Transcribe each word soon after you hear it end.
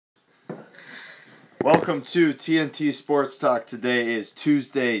Welcome to TNT Sports Talk. Today is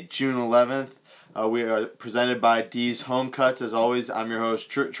Tuesday, June 11th. We are presented by D's Home Cuts. As always, I'm your host,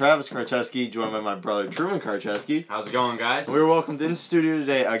 Travis Karcheski, joined by my brother, Truman Karcheski. How's it going, guys? We're welcomed in the studio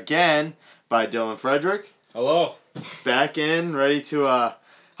today again by Dylan Frederick. Hello. Back in, ready to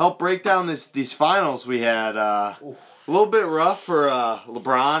help break down these finals we had. A little bit rough for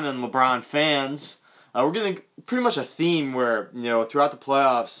LeBron and LeBron fans. We're getting pretty much a theme where, throughout the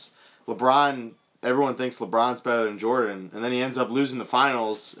playoffs, everyone thinks LeBron's better than Jordan, and then he ends up losing the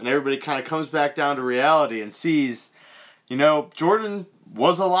finals, and everybody kind of comes back down to reality and sees, Jordan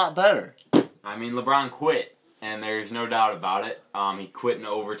was a lot better. I mean, LeBron quit, and there's no doubt about it. He quit in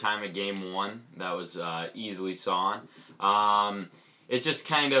overtime of Game 1. That was easily saw. It's just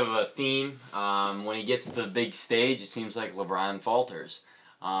kind of a theme. When he gets to the big stage, it seems like LeBron falters.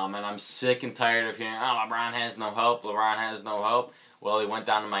 And I'm sick and tired of hearing, LeBron has no help, LeBron has no help. Well, he went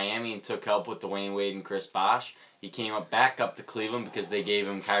down to Miami and took help with Dwayne Wade and Chris Bosh. He came back up to Cleveland because they gave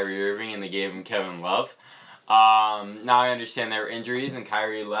him Kyrie Irving and they gave him Kevin Love. Now I understand there were injuries and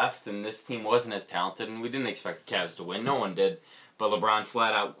Kyrie left and this team wasn't as talented and we didn't expect the Cavs to win. No one did. But LeBron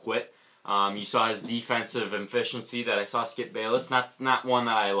flat out quit. You saw his defensive efficiency that I saw Skip Bayless. Not one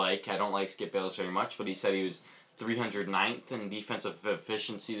that I like. I don't like Skip Bayless very much, but he said he was 309th in defensive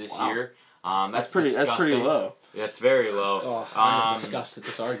efficiency this year. That's pretty low. That's very low. Oh, I'm disgusted at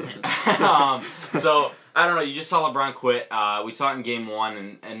this argument. So I don't know. You just saw LeBron quit. We saw it in Game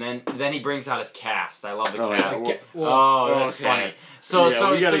 1, and then he brings out his cast. I love the cast. That's funny. So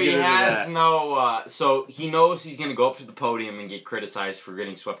he has no. So he knows he's gonna go up to the podium and get criticized for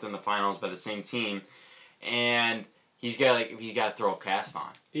getting swept in the finals by the same team, and he's got to throw a cast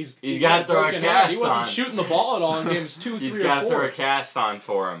on. He's got to throw a cast on. He wasn't shooting the ball at all in games 2, 3, or 4. He's got to throw a cast on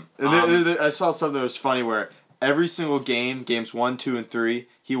for him. And I saw something that was funny where every single game, games 1, 2, and 3,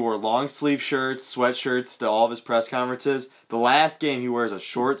 he wore long sleeve shirts, sweatshirts to all of his press conferences. The last game, he wears a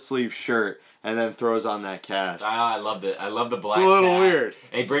short sleeve shirt and then throws on that cast. I loved it. I love the black cast. It's a little weird.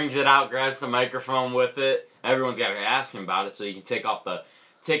 And he brings it out, grabs the microphone with it. Everyone's got to ask him about it so he can take off the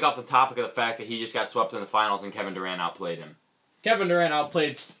topic of the fact that he just got swept in the finals and Kevin Durant outplayed him. Kevin Durant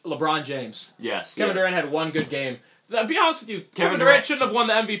outplayed LeBron James. Yes. Kevin Durant had one good game. To be honest with you, Kevin Durant shouldn't have won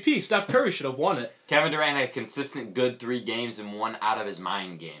the MVP. Steph Curry should have won it. Kevin Durant had a consistent good 3 games and 1 out of his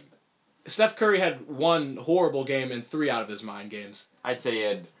mind game. Steph Curry had 1 horrible game and 3 out of his mind games. I'd say he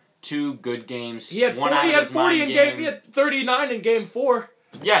had 2 good games. He had 40 in game. He had 39 in Game 4.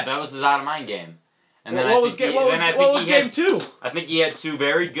 Yeah, that was his out of mind game. And then what was game 2? I think he had 2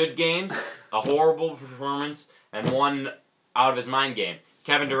 very good games, a horrible performance, and 1 out of his mind game.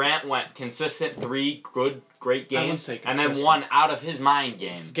 Kevin Durant went consistent 3 great games, and then 1 out of his mind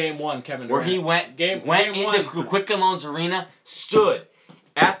game. Game 1, Kevin Durant. Where he went into Quicken Loans Arena, stood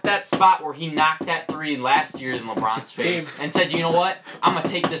at that spot where he knocked that 3 last year in LeBron's face, and said, you know what, I'm going to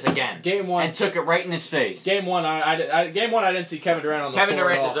take this again. Game 1. And took it right in his face. Game 1, I didn't see Kevin Durant on the floor Kevin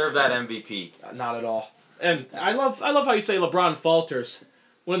Durant deserved that MVP. Not at all. And I love how you say LeBron falters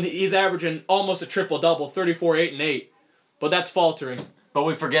when he's averaging almost a triple-double, 34, 8, and 8. But that's faltering. But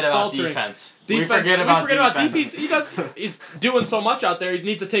we forget about defense. We forget about defense. He's doing so much out there. He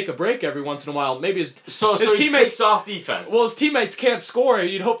needs to take a break every once in a while. Maybe his teammates takes off defense. Well, his teammates can't score.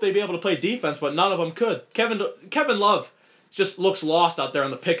 You'd hope they'd be able to play defense, but none of them could. Kevin Love just looks lost out there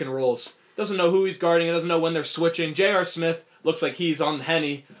on the pick and rolls. Doesn't know who he's guarding. He doesn't know when they're switching. J.R. Smith looks like he's on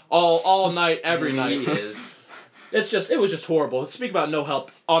Henny all night, every night. He is. It was just horrible. Speak about no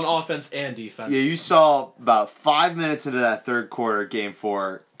help on offense and defense. Yeah, you saw about 5 minutes into that third quarter, Game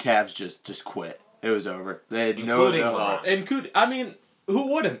 4, Cavs just quit. It was over. They had no help. I mean, who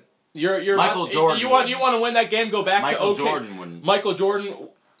wouldn't? You're Michael Jordan. You want to win that game? Go back to OK. Jordan wouldn't. Michael Jordan.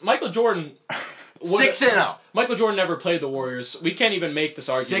 6-0. Michael Jordan never played the Warriors. We can't even make this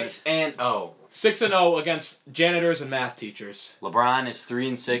argument. 6-0. 6-0 against janitors and math teachers. LeBron is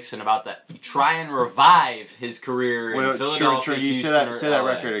 3-6 and about to try and revive his career in Philadelphia. You say that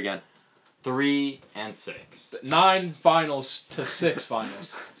record again. 3-6. 9 finals to 6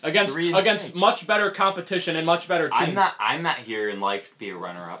 finals against much better competition and much better teams. I'm not here in life to be a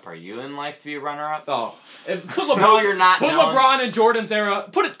runner-up. Are you in life to be a runner-up? Oh, put LeBron. No, you're not. Put LeBron in Jordan's era.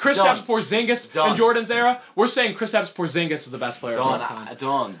 Put Kristaps Porzingis in Jordan's era. We're saying Kristaps Porzingis is the best player of all time.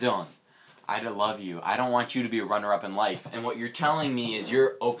 Dylan. I love you. I don't want you to be a runner-up in life. And what you're telling me is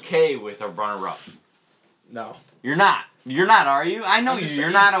you're okay with a runner-up. No. You're not. You're not, are you? I know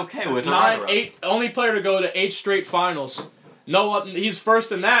you're not okay with a runner-up. 8, only player to go to 8 straight finals. No one, he's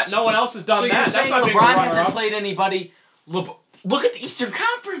first in that. No one else has done that. So you're saying LeBron hasn't played anybody Look at the Eastern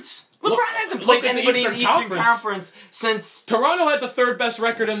Conference. LeBron hasn't look played at the anybody in the Eastern Eastern Conference since. Toronto had the third best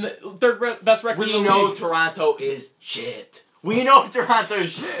record in the We league. know Toronto is shit. We know Toronto's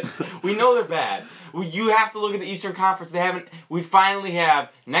shit. We know they're bad. You have to look at the Eastern Conference. We finally have,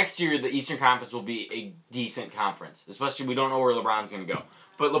 next year the Eastern Conference will be a decent conference. Especially we don't know where LeBron's going to go.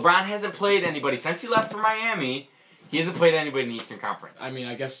 But LeBron hasn't played anybody since he left for Miami. He hasn't played anybody in the Eastern Conference. I mean,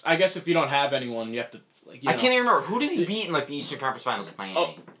 I guess if you don't have anyone, you have to I can't even remember. Who did he beat in the Eastern Conference Finals with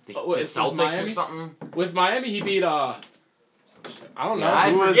Miami? The Celtics Miami? or something? With Miami, he beat I don't know. Yeah,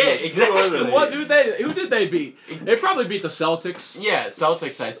 I Who was forget this? exactly. Who did they beat? They probably beat the Celtics. Yeah,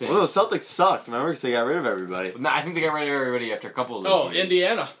 Celtics, I think. Well, those Celtics sucked, remember? Because they got rid of everybody. No, I think they got rid of everybody after a couple of those years.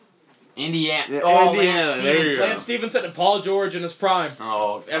 Indiana. Indiana. Yeah, Oh, Indiana, Lance there you Stevenson. go. Lance Stevenson and Paul George in his prime.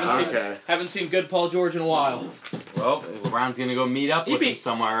 Oh, Haven't seen good Paul George in a while. Well, LeBron's going to go meet up with him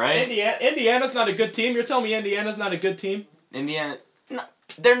somewhere, right? Indiana's not a good team. You're telling me Indiana's not a good team? Indiana. No,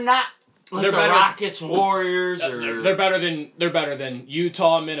 they're not like They're the better- Rockets, Warriors, or... They're better than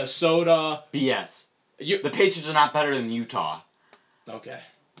Utah, Minnesota. BS. The Pacers are not better than Utah. Okay.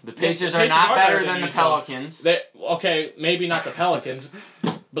 The Pacers, The are Pacers not are better than the Utah. Pelicans. Okay, maybe not the Pelicans,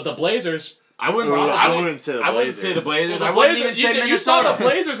 but the Blazers. I wouldn't say the Blazers. I wouldn't say the Blazers. Well, I wouldn't even say you Minnesota. saw the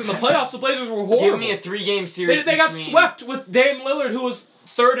Blazers in the playoffs. The Blazers were horrible. Give me a 3-game series. They got swept with Dame Lillard, who was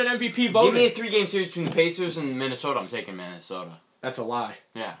third in MVP voting. Give me a 3-game series between the Pacers and Minnesota. I'm taking Minnesota. That's a lie.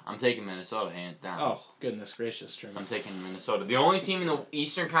 Yeah, I'm taking Minnesota hands down. Oh, goodness gracious, Truman. I'm taking Minnesota. The only team in the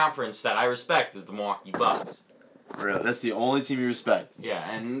Eastern Conference that I respect is the Milwaukee Bucks. Really? That's the only team you respect? Yeah,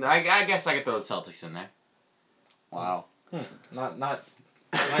 and I guess I could throw the Celtics in there. Wow. Not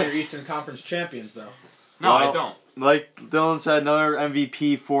your Eastern Conference champions, though. No, Well, I don't. Like Dylan said, another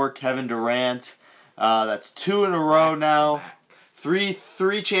MVP for Kevin Durant. That's 2 in a row now. Three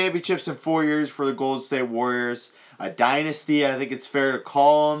championships in 4 years for the Golden State Warriors. A dynasty, I think it's fair to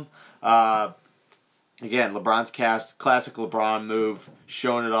call them. Again, LeBron's classic LeBron move,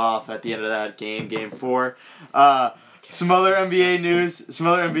 showing it off at the end of that game 4. Some other NBA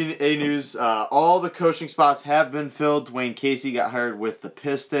news. All the coaching spots have been filled. Dwayne Casey got hired with the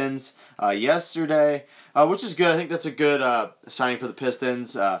Pistons yesterday, which is good. I think that's a good signing for the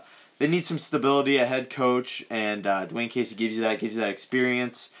Pistons. They need some stability at head coach, and Dwayne Casey gives you that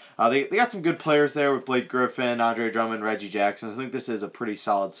experience. They got some good players there with Blake Griffin, Andre Drummond, Reggie Jackson. I think this is a pretty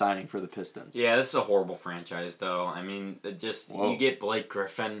solid signing for the Pistons. Yeah, this is a horrible franchise, though. I mean, you get Blake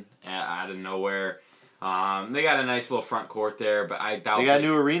Griffin out of nowhere. They got a nice little front court there, but I doubt... They got a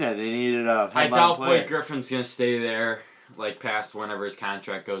new arena. They needed a headline I doubt player. Blake Griffin's going to stay there, past whenever his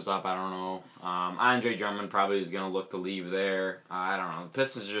contract goes up. I don't know. Andre Drummond probably is going to look to leave there. I don't know. The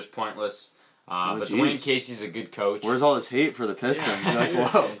Pistons are just pointless. But Dwayne Casey's a good coach. Where's all this hate for the Pistons? Yeah.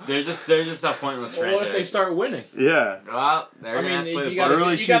 Whoa. They're just a pointless franchise. What if they start winning? Yeah. Well, they're going to have to play the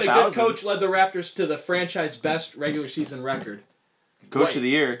you got a good coach, led the Raptors to the franchise best regular season record. Coach of the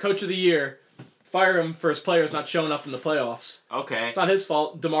year. Coach of the year. Fire him for his players not showing up in the playoffs. Okay. It's not his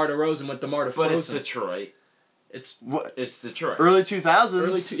fault. DeMar DeRozan went DeMar DeFrozen. But it's Detroit. It's Detroit. Early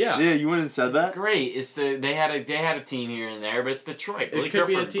 2000s. Yeah. Yeah, you wouldn't have said that. Great. They had a team here and there, but it's Detroit. Blake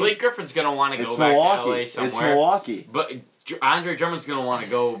Griffin's gonna want to go back Milwaukee. to LA somewhere. It's Milwaukee. But Andre Drummond's gonna want to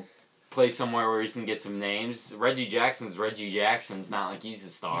go play somewhere where he can get some names. Reggie Jackson's not like he's a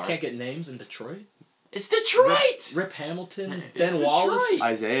star. You can't get names in Detroit. It's Detroit. Rip Hamilton, It's Ben Detroit. Wallace,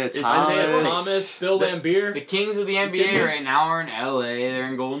 Isaiah Thomas, Bill Laimbeer. The kings of the NBA right now are in LA. They're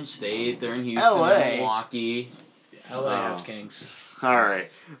in Golden State. They're in Houston. LA? They're in Milwaukee. LA has kings. All right.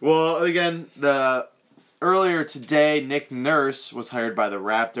 Well, again, earlier today, Nick Nurse was hired by the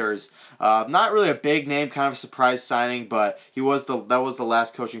Raptors. Not really a big name, kind of a surprise signing, but that was the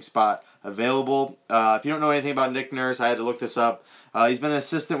last coaching spot available. If you don't know anything about Nick Nurse, I had to look this up. He's been an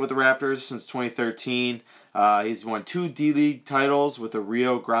assistant with the Raptors since 2013. He's won 2 D-League titles with the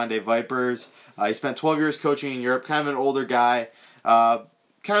Rio Grande Vipers. He spent 12 years coaching in Europe, kind of an older guy.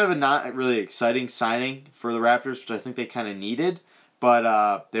 Kind of a not really exciting signing for the Raptors, which I think they kind of needed.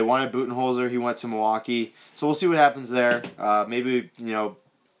 But they wanted Budenholzer. He went to Milwaukee. So we'll see what happens there. Maybe,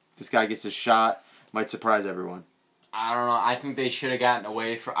 this guy gets a shot. Might surprise everyone. I don't know. I think they should have gotten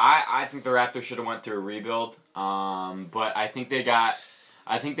away from... I think the Raptors should have went through a rebuild. But I think they got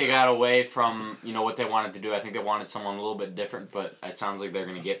away from, what they wanted to do. I think they wanted someone a little bit different, but it sounds like they're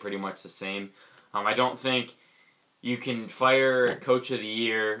going to get pretty much the same. I don't think you can fire a coach of the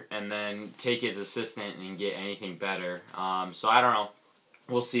year and then take his assistant and get anything better. So I don't know.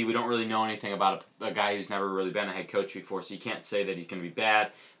 We'll see. We don't really know anything about a guy who's never really been a head coach before, so you can't say that he's going to be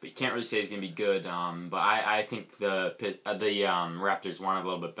bad, but you can't really say he's going to be good. But I think the Raptors want it a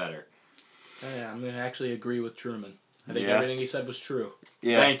little bit better. Yeah, I'm going to actually agree with Truman. I think Yeah. everything he said was true.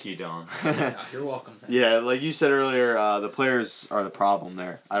 Yeah. Thank you, Don. Yeah, you're welcome. Man. Yeah, like you said earlier, the players are the problem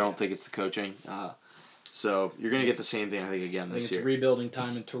there. I don't think it's the coaching. So you're gonna get the same thing, I think, again I think this it's year. rebuilding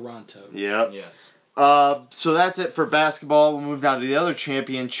time in Toronto. Yep. Yes. So that's it for basketball. We'll move now to the other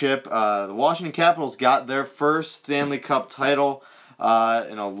championship. The Washington Capitals got their first Stanley Cup title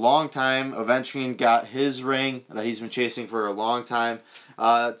in a long time. Ovechkin got his ring that he's been chasing for a long time.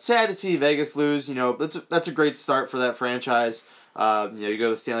 Sad to see Vegas lose. You know, that's a great start for that franchise. You go to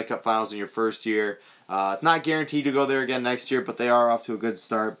the Stanley Cup Finals in your first year. It's not guaranteed to go there again next year, but they are off to a good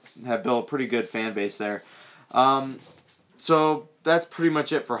start. Have built a pretty good fan base there. So that's pretty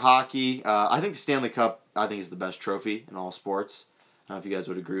much it for hockey. I think the Stanley Cup, is the best trophy in all sports. I don't know if you guys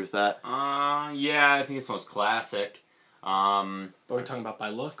would agree with that. Yeah, I think it's most classic. But we're talking about by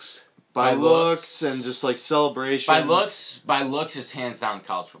looks. By looks and just like celebrations. By looks, it's hands down the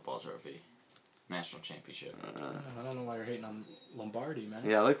college football trophy, national championship. I don't know why you're hating on Lombardi, man.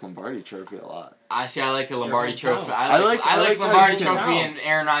 Yeah, I like Lombardi trophy a lot. I like the Lombardi hometown. trophy. I like Lombardi how you trophy can- in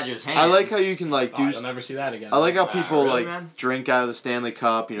Aaron Rodgers' hands. I like how you can like do. You'll never see that again. I like how people Really, like man? drink out of the Stanley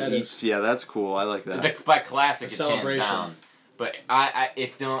Cup. You know, That eat. is. Yeah, that's cool. I like that. By classic, The it's hands celebration. down. But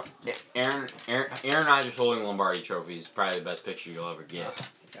if Aaron Rodgers holding the Lombardi trophy is probably the best picture you'll ever get.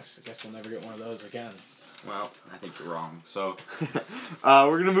 I guess we'll never get one of those again. Well, I think you're wrong. So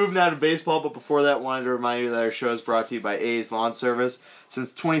We're going to move now to baseball, but before that, wanted to remind you that our show is brought to you by A's Lawn Service.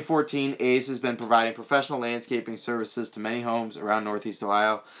 Since 2014, A's has been providing professional landscaping services to many homes around Northeast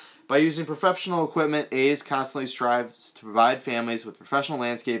Ohio. By using professional equipment, A's constantly strives to provide families with professional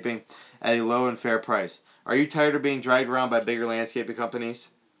landscaping at a low and fair price. Are you tired of being dragged around by bigger landscaping companies?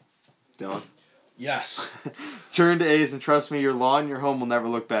 Dylan? Yes. Turn to A's and trust me, your lawn and your home will never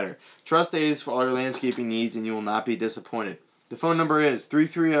look better. Trust A's for all your landscaping needs and you will not be disappointed. The phone number is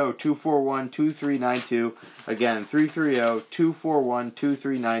 330-241-2392. Again,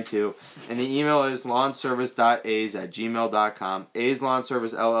 330-241-2392. And the email is lawnservice.a's@gmail.com. A's Lawn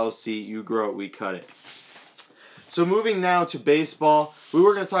Service LLC. You grow it, we cut it. So moving now to baseball, we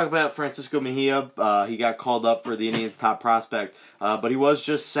were going to talk about Francisco Mejia. He got called up for the Indians' top prospect, but he was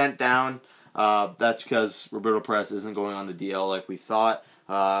just sent down. That's because Roberto Perez isn't going on the DL like we thought.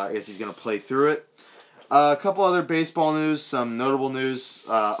 I guess he's going to play through it. A couple other baseball news, some notable news.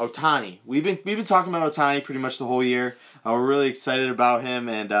 Ohtani. We've been talking about Ohtani pretty much the whole year. We're really excited about him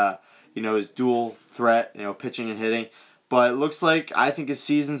and his dual threat, pitching and hitting. But it looks like I think his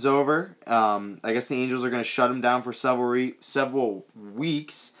season's over. I guess the Angels are going to shut him down for several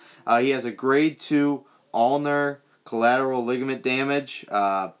weeks. He has a grade 2 ulnar collateral ligament damage.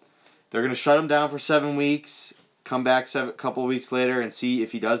 They're going to shut him down for 7 weeks. Come back a couple of weeks later and see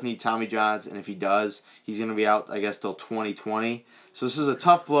if he does need Tommy Johns, and if he does, he's going to be out, I guess, till 2020. So this is a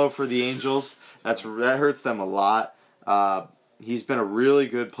tough blow for the Angels. That hurts them a lot. He's been a really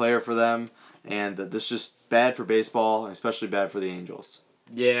good player for them, and this is just bad for baseball, and especially bad for the Angels.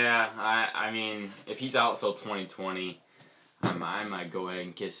 yeah, I mean, if he's out till 2020, I might go ahead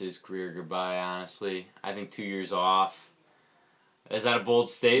and kiss his career goodbye. Honestly, I think 2 years off. Is that a bold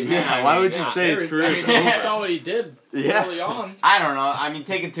statement? Yeah, why would you say his career is You over? saw what he did early on. I don't know. I mean,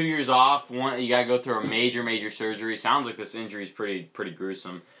 taking 2 years off, you gotta go through a major surgery. Sounds like this injury is pretty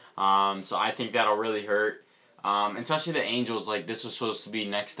gruesome. So I think that'll really hurt. And especially the Angels, like this was supposed to be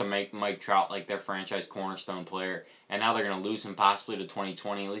next to Mike Trout, like their franchise cornerstone player, and now they're gonna lose him possibly to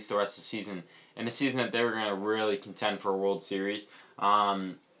 2020, at least the rest of the season, and the season that they were gonna really contend for a World Series.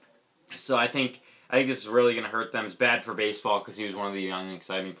 So I think this is really going to hurt them. It's bad for baseball because he was one of the young,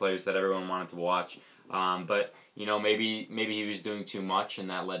 exciting players that everyone wanted to watch. But maybe he was doing too much and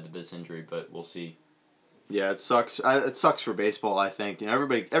that led to this injury. But we'll see. Yeah, it sucks. It sucks for baseball, I think.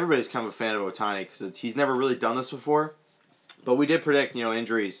 Everybody's kind of a fan of Ohtani because he's never really done this before. But we did predict,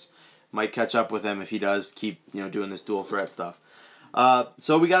 injuries might catch up with him if he does keep, doing this dual threat stuff.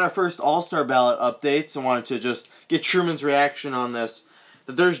 So we got our first All-Star ballot updates. I wanted to just get Truman's reaction on this.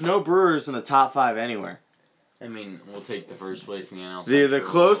 That there's no Brewers in the top 5 anywhere. I mean, we'll take the first place in the NL The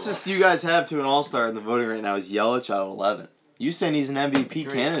closest you guys have to an All-Star in the voting right now is Yelich out of 11. You saying he's an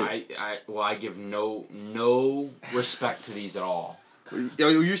MVP candidate? I give no respect to these at all.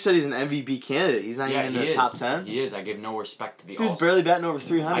 You said he's an MVP candidate. He's not even in the top 10? He is. I give no respect to the Dude's All-Star. barely batting over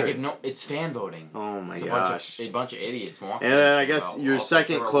 300. It's fan voting. Oh my It's gosh. A bunch of idiots walking. And then I guess your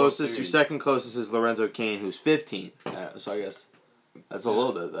second closest is Lorenzo Cain, who's 15. So I guess that's a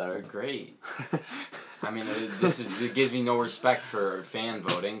little bit better. Great. I mean, it gives me no respect for fan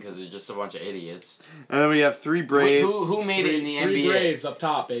voting because it's just a bunch of idiots. And then we have 3 Braves. Who made it in the NBA? 3 Braves up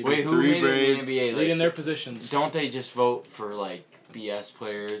top, baby. Wait, who made it in the NBA? Leading their positions. Don't they just vote for like BS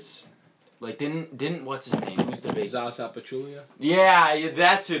players? Like didn't what's his name? Who's the big? Zaza Pachulia. Yeah,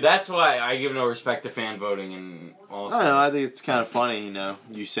 that's who. That's why I give no respect to fan voting and all. I don't know. I think it's kind of funny,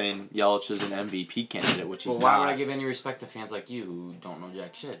 you saying Yelich is an MVP candidate, which he's Well, why not. would I give any respect to fans like you who don't know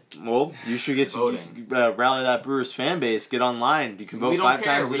jack shit? Well, you should get Voting. rally that Brewers fan base. Get online. You can vote We don't 5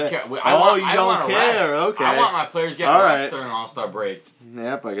 care. times a We day. care. You I don't want care. Rest. Okay. I want my players getting All rest right. during All-Star break.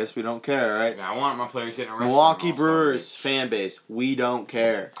 Yep, I guess we don't care, right? I want my players getting a rest. Milwaukee during All-Star Brewers break. fan base. We don't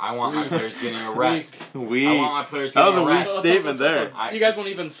care. I want my players getting a rest. I We. want my players That getting was a a weak rest. statement there. You guys won't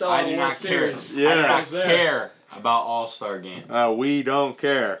even sell I out a do World not care. Series. Yeah. I do not Goes there. care about All-Star games. We don't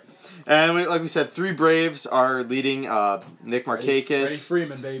care. And like we said, 3 Braves are leading. Nick Freddie Markakis,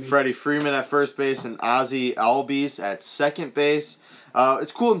 Freeman, baby. Freddie Freeman at first base, and Ozzie Albies at second base.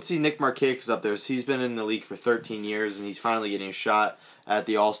 It's cool to see Nick Markakis up there. He's been in the league for 13 years, and he's finally getting a shot at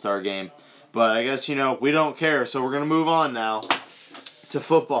the All-Star game. But I guess, we don't care, so we're going to move on now to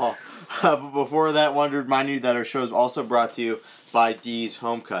football. But before that, wanted to remind you that our show is also brought to you by D's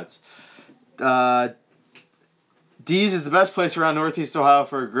Home Cuts. D's is the best place around Northeast Ohio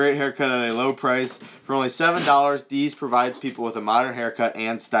for a great haircut at a low price. For only $7, D's provides people with a modern haircut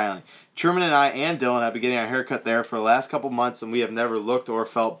and styling. Truman and I and Dylan have been getting our haircut there for the last couple months, and we have never looked or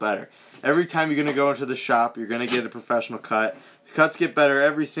felt better. Every time you're going to go into the shop, you're going to get a professional cut. The cuts get better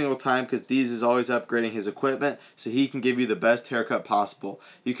every single time because D's is always upgrading his equipment so he can give you the best haircut possible.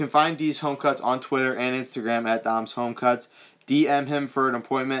 You can find D's Home Cuts on Twitter and Instagram at Dom's Home Cuts. DM him for an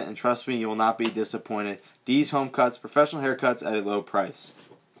appointment, and trust me, you will not be disappointed. D's Home Cuts, professional haircuts at a low price.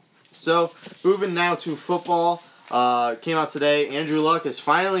 So, moving now to football. Came out today. Andrew Luck has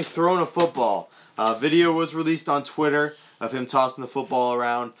finally thrown a football. Video was released on Twitter of him tossing the football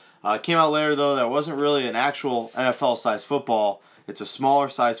around. Came out later, though, that it wasn't really an actual NFL-sized football. It's a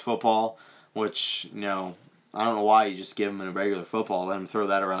smaller-sized football, which, I don't know why you just give him a regular football, let him throw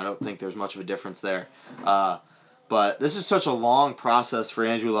that around. I don't think there's much of a difference there. But this is such a long process for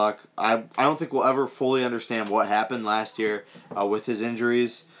Andrew Luck. I don't think we'll ever fully understand what happened last year with his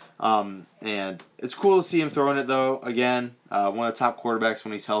injuries. And it's cool to see him throwing it, though, again. One of the top quarterbacks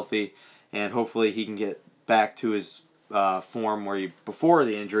when he's healthy. And hopefully he can get back to his form before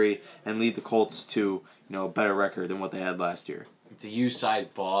the injury and lead the Colts to a better record than what they had last year. It's a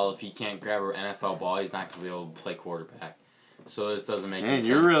U-sized ball. If he can't grab an NFL ball, he's not going to be able to play quarterback. So this doesn't make any sense.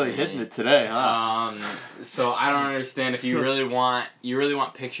 Man, you're really hitting it today, huh? So I don't understand if you really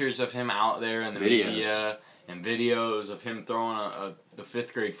want pictures of him out there in the media and videos of him throwing a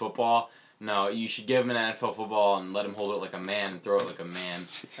 5th grade football. No, you should give him an NFL football and let him hold it like a man and throw it like a man,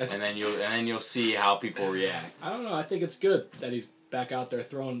 and then you'll see how people react. I don't know. I think it's good that he's back out there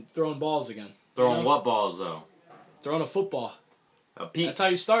throwing balls again. Throwing what balls though? Throwing a football. That's how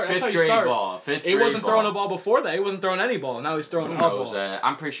you start. That's how you start. Fifth grade ball. He wasn't throwing a ball before that. He wasn't throwing any ball. Now he's throwing a ball.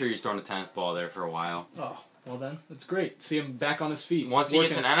 I'm pretty sure he's throwing a tennis ball there for a while. Oh, well then, it's great. See him back on his feet. Once he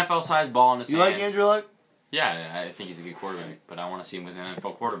gets an NFL-sized ball in his hand. You like Andrew Luck? Yeah, I think he's a good quarterback, but I want to see him with an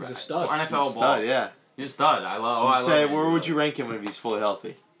NFL quarterback. He's a stud. NFL He's a ball. stud, yeah. He's a stud. I love where would you rank him if he's fully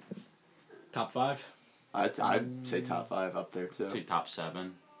healthy? Top 5. I'd say top 5 up there too. I'd say top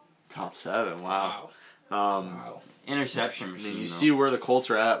 7. Top 7. Wow. Wow. Interception machine. I mean, you see where the Colts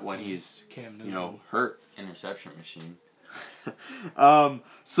are at when he's hurt. Interception machine.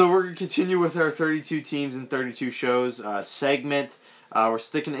 So we're gonna continue with our 32 teams and 32 shows segment. We're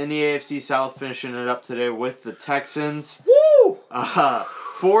sticking in the AFC South, finishing it up today with the Texans. Woo!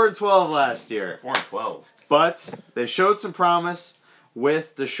 4-12 last year. 4-12. But they showed some promise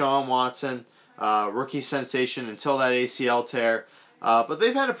with Deshaun Watson, rookie sensation until that ACL tear. But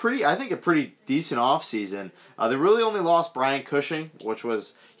they've had a pretty decent offseason. They really only lost Brian Cushing, he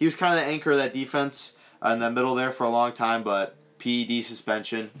was kind of the anchor of that defense in the middle there for a long time, but PED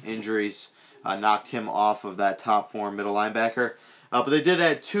suspension, injuries, knocked him off of that top 4 middle linebacker. But they did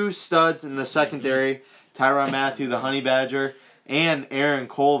add 2 studs in the secondary, Tyrann Mathieu, the Honey Badger, and Aaron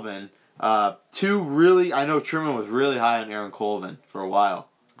Colvin. I know Truman was really high on Aaron Colvin for a while.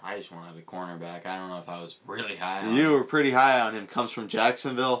 I just wanted a cornerback. I don't know if I was really high on him. You were pretty high on him. Comes from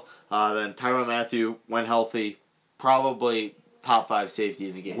Jacksonville. Then Tyrann Mathieu, when healthy, probably top 5 safety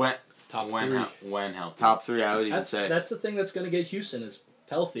in the game. Top 3. When healthy. Top 3, I would even say. That's the thing that's going to get Houston is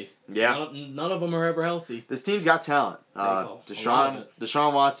healthy. Yeah. None of them are ever healthy. This team's got talent.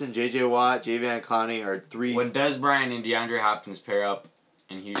 Deshaun Watson, J.J. Watt, Jadeveon Clowney are 3. When Dez Bryant and DeAndre Hopkins pair up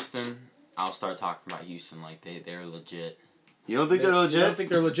in Houston, I'll start talking about Houston like they're legit. You don't think they're legit? You don't think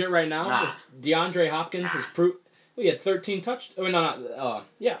they're legit right now? Nah. DeAndre Hopkins has proved. He had 13 touchdowns. I mean,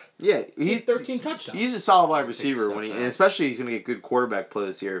 yeah. Yeah, he had 13 touchdowns. He's a solid wide receiver and especially he's going to get good quarterback play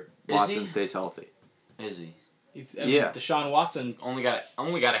this year. Is Watson he? stays healthy. Is he? I mean, Deshaun Watson. Only got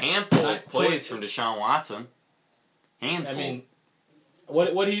a handful of plays from Deshaun Watson. Handful. I mean,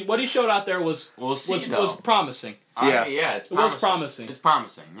 what he showed out there was promising. It's promising. It was promising. It's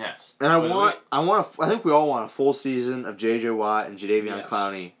promising, yes. And I think we all want a full season of J.J. Watt and Jadeveon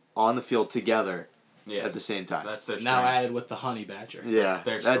Clowney on the field together at the same time. That's their strength. Now added with the Honey Badger. Yeah,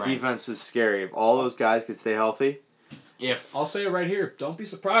 that defense is scary. If all those guys could stay healthy. I'll say it right here, don't be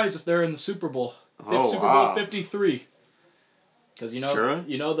surprised if they're in the Super Bowl. Bowl 53. Because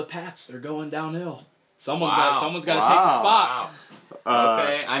the Pats, they're going downhill. Someone's got to take the spot. Wow.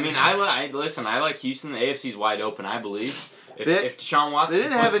 Okay. I mean, I like Houston. The AFC's wide open, I believe. If Deshaun Watson they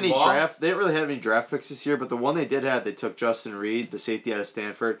didn't really have any draft picks this year, but the one they did have, they took Justin Reed, the safety out of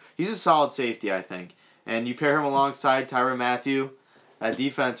Stanford. He's a solid safety, I think. And you pair him alongside Tyrann Mathieu, that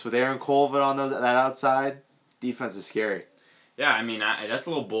defense with Aaron Colvin on that outside, defense is scary. Yeah, I mean, that's a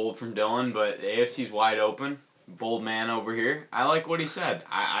little bold from Dylan, but the AFC's wide open. Bold man over here. I like what he said.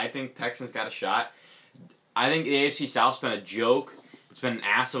 I think Texans got a shot. I think the AFC South's been a joke. It's been an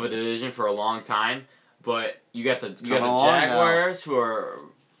ass of a division for a long time. But you got the Jaguars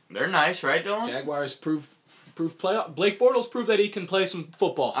they're nice, right, Dylan? Jaguars prove playoff. Blake Bortles proved that he can play some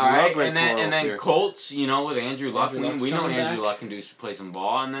football. All right, and then Colts, with Andrew Luck, we know Andrew Luck can play some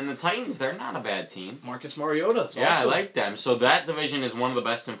ball. And then the Titans, they're not a bad team. Marcus Mariota. I like them. So that division is one of the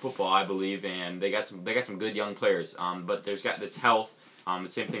best in football, I believe, and they got some good young players. But it's health. The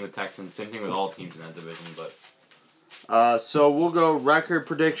same thing with Texans. Same thing with all teams in that division. But so we'll go record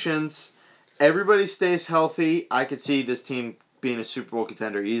predictions. Everybody stays healthy. I could see this team being a Super Bowl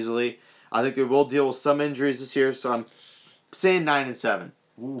contender easily. I think they will deal with some injuries this year, so I'm saying 9-7.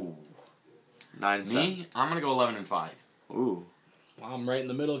 Ooh. 9-7. Me? I'm gonna go 11-5. Ooh. Well, I'm right in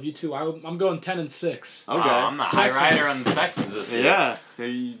the middle of you two. I'm going 10-6. Okay. I'm the high rider on the Texans this year. Yeah.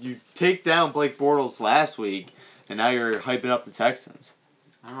 You take down Blake Bortles last week, and now you're hyping up the Texans.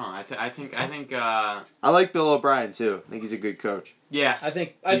 I don't know. I think. I like Bill O'Brien too. I think he's a good coach. Yeah. I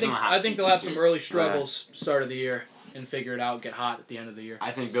think they'll have some early struggles start of the year and figure it out, get hot at the end of the year.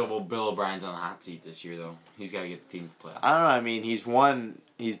 I think Bill O'Brien's on the hot seat this year though. He's got to get the team to the playoffs. I don't know. I mean,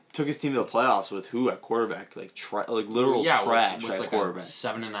 he took his team to the playoffs with who at quarterback? Literal trash with at like quarterback. A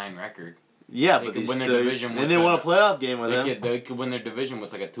 7-9 record. Yeah, they but could win their division. And they won a playoff game with him. They could win their division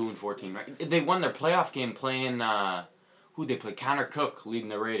with like a 2-14 record. They won their playoff game playing. Who they play? Connor Cook leading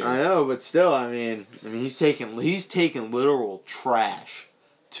the Raiders. I know, but still, I mean, he's taken literal trash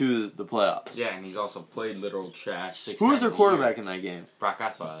to the playoffs. Yeah, and he's also played literal trash 6 Who was their times quarterback in that game? Brock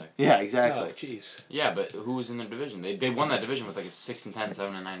Osweiler. Yeah, exactly. Oh, jeez. Yeah, but who was in their division? They won that division with like a 6-10,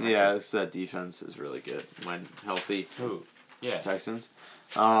 7-9 record. Yeah, so that defense is really good when healthy. Who? Yeah. Texans.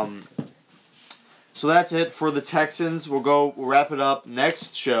 So that's it for the Texans. We'll wrap it up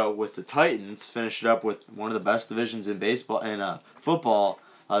next show with the Titans. Finish it up with one of the best divisions in baseball and football,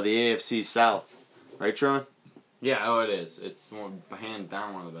 the AFC South. Right, Truman? Yeah, it is. It's hands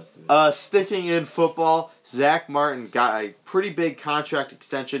down one of the best divisions. Sticking in football, Zach Martin got a pretty big contract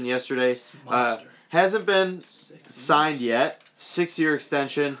extension yesterday. Hasn't been signed yet. 6-year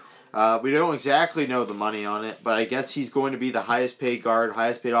extension. We don't exactly know the money on it, but I guess he's going to be the highest paid guard,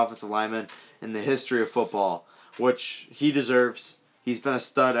 highest paid offensive lineman in the history of football, which he deserves. He's been a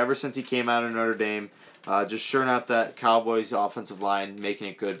stud ever since he came out of Notre Dame, just shoring out that Cowboys offensive line, making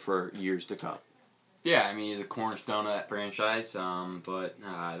it good for years to come. Yeah, I mean, he's a cornerstone of that franchise, but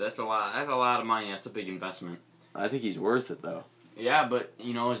that's a lot of money. That's a big investment. I think he's worth it, though. Yeah, but,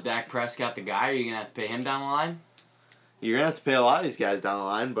 is Dak Prescott the guy? Are you going to have to pay him down the line? You're going to have to pay a lot of these guys down the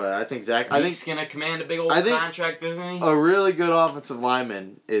line, but I think Zeke's going to command a big old contract, isn't he? A really good offensive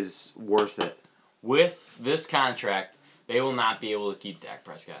lineman is worth it. With this contract, they will not be able to keep Dak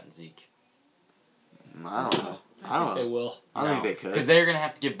Prescott and Zeke. I don't know. I don't think they will. I think they could. Because they're going to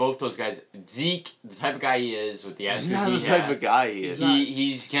have to give both those guys. Zeke, the type of guy he is, with the attitude he has. He's not the type of guy he is.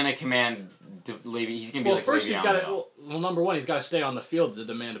 He's going to command. He's going to be like first Le'Veon he's got Bell. Well, number one, he's got to stay on the field to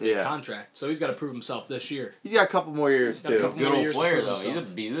demand a big contract. So he's got to prove himself this year. He's got a couple more years, too. Good old player, though.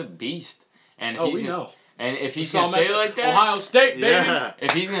 He's a beast. And we know. And if he's going to stay like that. Ohio State, baby. Yeah.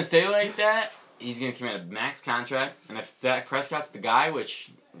 If he's going to stay like that, he's going to command a max contract. And if Dak Prescott's the guy,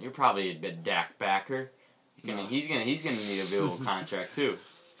 which you're probably a bit Dak backer, he's gonna need a big old contract too.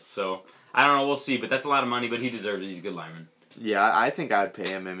 So I don't know, we'll see. But that's a lot of money. But he deserves it. He's a good lineman. Yeah, I think I'd pay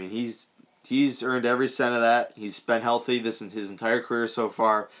him. I mean, he's earned every cent of that. He's been healthy his entire career so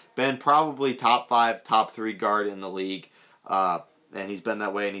far. Been probably top 5, top 3 guard in the league, and he's been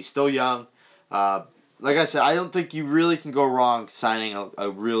that way. And he's still young. Like I said, I don't think you really can go wrong signing a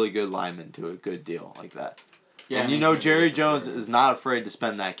really good lineman to a good deal like that. Yeah, and Jerry Jones is not afraid to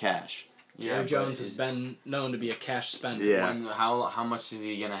spend that cash. Jerry but Jones has been known to be a cash spender. Yeah. How much is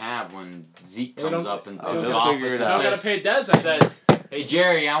he gonna have when Zeke They comes don't- up into Oh, his he'll office figure it and out. They don't gotta says, pay Dez anymore. says, "Hey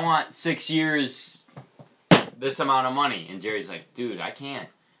Jerry, I want 6 years, this amount of money," and Jerry's like, "Dude, I can't."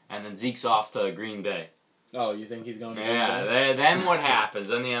 And then Zeke's off to Green Bay. Oh, you think he's going to Yeah, Green Bay? then what happens?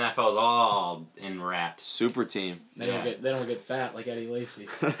 Then the NFL's all in wraps. Super team. They Yeah. don't get fat like Eddie Lacy.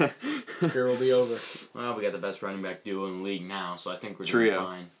 Career will be over. Well, we got the best running back duo in the league now, so I think we're Trio. doing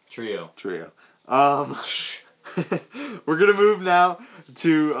fine. Trio. We're gonna move now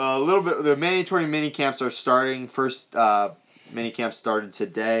to a little bit. The mandatory mini camps are starting. First mini camp started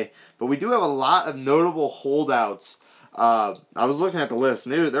today, but we do have a lot of notable holdouts. I was looking at the list,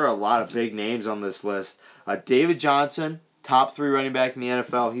 and there are a lot of big names on this list. David Johnson, top 3 running back in the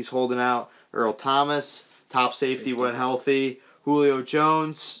NFL, he's holding out. Earl Thomas, top safety when healthy. Julio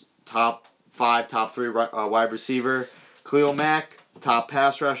Jones, top 5, top 3 wide receiver. Khalil Mack, top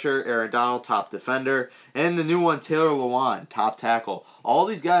pass rusher. Aaron Donald, top defender. And the new one, Taylor Lewan, top tackle. All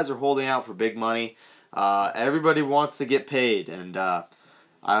these guys are holding out for big money. Everybody wants to get paid, and I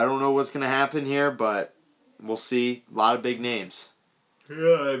don't know what's going to happen here, but we'll see. A lot of big names.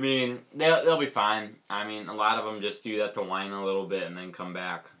 Yeah, I mean, they'll be fine. I mean, a lot of them just do that to whine a little bit and then come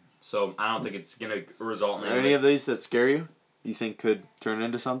back. So I don't think it's going to result in Are any of these that scare you? You think could turn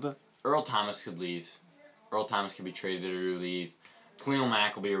into something? Earl Thomas could leave. Earl Thomas could be traded or leave. Khalil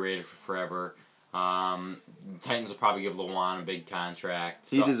Mack will be a Raider for forever. Titans will probably give Lewan a big contract.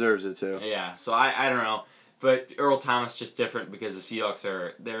 He deserves it too. Yeah, so I don't know. But Earl Thomas just different because the Seahawks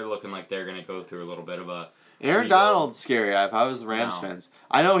they're looking like they're going to go through a little bit of a Aaron rebuild. Donald's scary. If I was the Rams No. fans,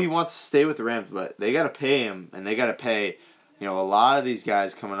 I know he wants to stay with the Rams, but they got to pay him, and they got to pay, a lot of these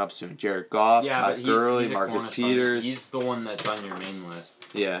guys coming up soon. Jared Goff, Yeah, Todd but Gurley, he's a Marcus cornerstone. Peters. He's the one that's on your main list.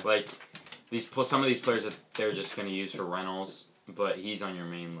 Yeah. Like some of these players that they're just going to use for rentals, but he's on your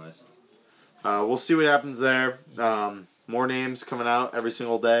main list. We'll see what happens there. More names coming out every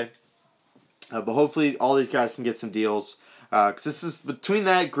single day. But hopefully all these guys can get some deals. Because this is between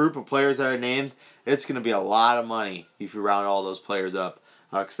that group of players that are named, it's going to be a lot of money if you round all those players up.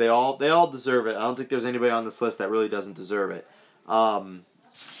 Because they all deserve it. I don't think there's anybody on this list that really doesn't deserve it.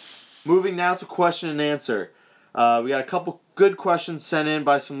 Moving now to question and answer. We got a couple good questions sent in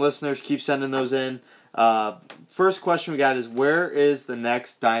by some listeners. Keep sending those in. First question we got is, where is the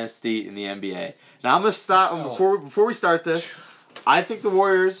next dynasty in the NBA? Now I'm gonna stop before we start this. I don't think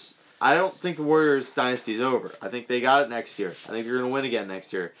the Warriors dynasty is over. I think they got it next year. I think they're gonna win again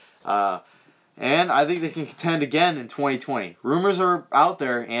next year. And I think they can contend again in 2020. Rumors are out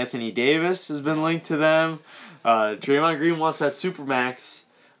there. Anthony Davis has been linked to them. Draymond Green wants that Supermax.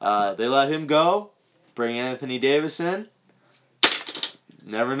 They let him go. Bring Anthony Davis in.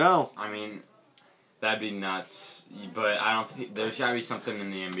 Never know. I mean, that'd be nuts. But I don't think there's gotta be something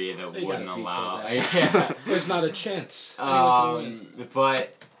in the NBA that They wouldn't gotta veto allow. that. Yeah. There's not a chance. Anyone can win.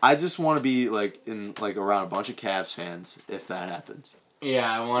 But I just want to be around a bunch of Cavs fans if that happens.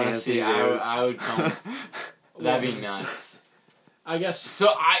 yeah, I want to Anthony see. Davis. I would come. That'd be nuts. I guess. So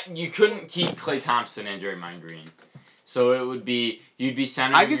you couldn't keep Klay Thompson and Draymond Green. So it would be you'd be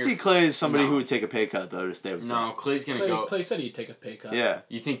centering. I could see Clay as somebody No. who would take a pay cut though to stay with them. No, Clay's gonna go. Clay said he'd take a pay cut. Yeah.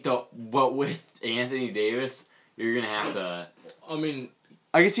 You think though? But with Anthony Davis, you're gonna have to. I mean,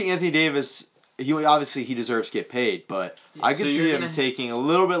 I could see Anthony Davis. He deserves to get paid, but I could So see you're him gonna- taking a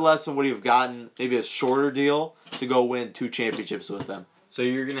little bit less than what he've gotten, maybe a shorter deal to go win 2 championships with them. So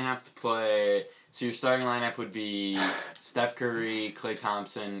you're gonna have to play. So your starting lineup would be Steph Curry, Klay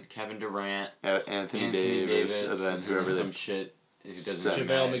Thompson, Kevin Durant, Anthony Davis, and then whoever some they. shit. It doesn't Set. even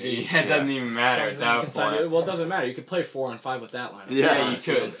JaVale matter. McGee. Yeah, it doesn't even matter at that point. Well, it doesn't matter. You could play 4 and 5 with that lineup. Yeah, Yeah, you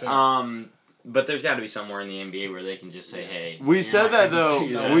Honestly, could. unfair. But there's got to be somewhere in the NBA where they can just say, "Hey." We you're said not that gonna though.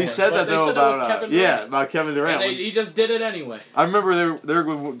 do No, We said but that they though said that with about Kevin Durant. about Kevin Durant. And he just did it anyway. I remember they're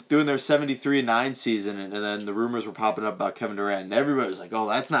doing their 73-9 season, and then the rumors were popping up about Kevin Durant, and everybody was like, "Oh,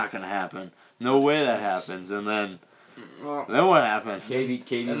 that's not gonna happen. No way that happens." And then Well, what happened?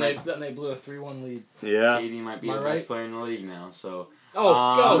 KD And might, they blew a 3-1 lead. Yeah. KD might be Am I the best right? player in the league now. So.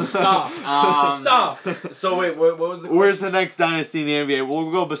 Oh, stop. Stop. So wait, what was the? Where's the next dynasty in the NBA?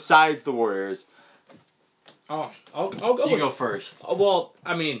 We'll go besides the Warriors. Oh, I'll go You with. go first. Well,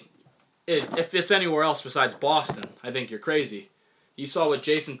 I mean, if it's anywhere else besides Boston, I think you're crazy. You saw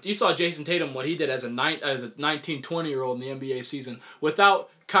Jason Tatum, what he did as a 19, 20-year-old in the NBA season without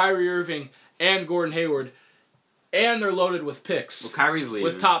Kyrie Irving and Gordon Hayward, and they're loaded with picks. Well, Kyrie's leaving.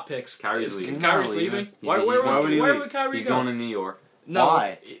 With top picks. Kyrie's leaving. Kyrie's He's not leaving? leaving. Why He's would not leaving. Kyrie He's go? going to New York. No,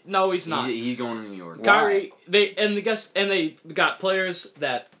 Why? No, he's not. He's going to New York. Kyrie, they got players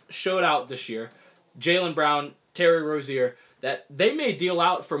that showed out this year. Jaylen Brown, Terry Rozier, that they may deal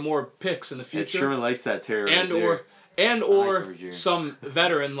out for more picks in the Yeah, future, Sherman likes that Terry and Rozier. or I like Rozier. some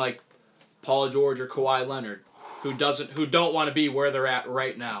veteran like Paul George or Kawhi Leonard who don't want to be where they're at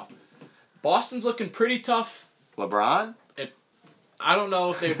right now. Boston's looking pretty tough. LeBron? I don't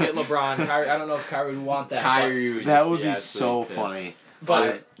know if they would get LeBron. Kyrie, I don't know if Kyrie would want that. Kyrie would That just would be so absolutely pissed. funny.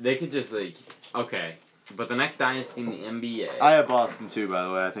 But They could just okay. But the next dynasty in the NBA. I have Boston too, by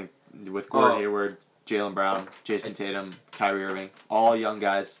the way. I think with Gordon Oh. Hayward, Jaylen Brown, Jason Tatum, Kyrie Irving, all young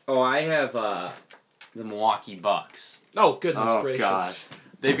guys. I have the Milwaukee Bucks. oh goodness Oh, gracious. God.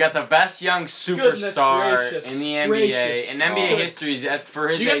 They've got the best young Goodness superstar gracious, in the NBA. gracious. In NBA Oh. history, for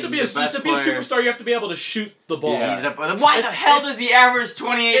his You age, have to be he's the best to be a player. superstar. You have to be able to shoot the ball. Yeah. Why the It's- hell it's- does he average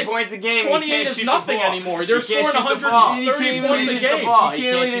 28 it's points a game? 28 is nothing anymore. They're He can't scoring shoot the ball. 130 He can't points even a lead game. the ball. He He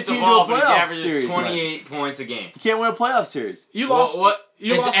can't can't lead a shoot the team to ball, a but he playoff averages series, man. 28 points a game. You can't win a playoff series. You lost.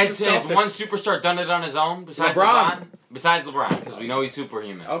 You lost has, to the has one Celtics. superstar done it on his own besides LeBron. LeBron? Besides LeBron, because we know he's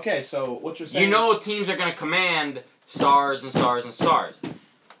superhuman. Okay, so what you're saying? You know teams are going to command stars and stars and stars.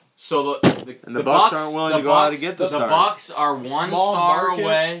 So the Bucks aren't willing to go out and get the stars. Bucks are one Small star market.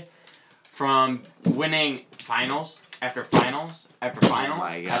 away from winning finals after finals after finals.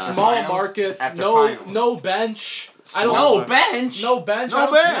 my God. after small finals market, after no finals. no bench. I Small don't No know. bench. No bench. No I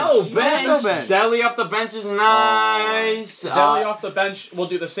don't- bench. No No bench. bench. Deli off the bench is nice. Deli off the bench will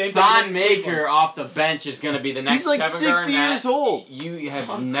do the same thing. Thon in Maker Cleveland. off the bench is going to be the next He's like Kevin 60 Garnett. years old. You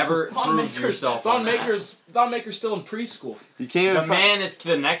have never Thon proved yourself Thon on that. Maker's still in preschool. You can't The even man is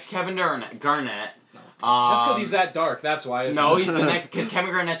the next Kevin Garnett. That's because he's that dark. That's why. Isn't No, it? he's the next because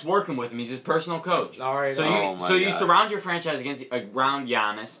Kevin Garnett's working with him. He's his personal coach. All right. So all right. Oh my you God. surround your franchise around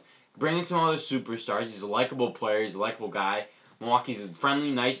Giannis, bring in some other superstars. He's a likable player. He's a likable guy. Milwaukee's a friendly,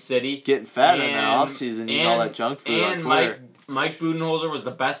 nice city. getting fat in that And- offseason, eating all that junk food on And Twitter. Mike Budenholzer was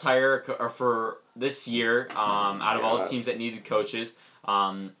the best hire for this year out of all the teams that needed coaches.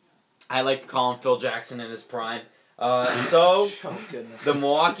 I like to call him Phil Jackson in his prime. So Oh goodness. the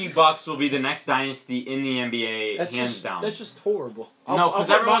Milwaukee Bucks will be the next dynasty in the NBA, That's hands just, down. That's just horrible. No, I'll 'cause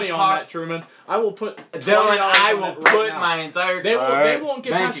put everyone money on talks- that, Truman. I will put $20 Dylan, I on will it right put now. my entire They Alright. won't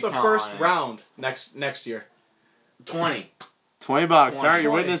get bank past the account first on it. round next year. 20. $20. All right, you're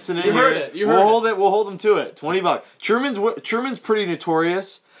 20. witnessing it You here. heard it. You we'll heard hold it. We'll hold them to it. $20. Truman's pretty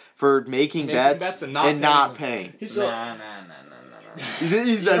notorious for making bets and not not paying. He's Nah.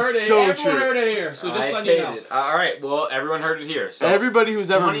 you That's heard it. so Everyone true. heard it here. So just I let paid you know. it. All right, well, everyone heard it here. So Everybody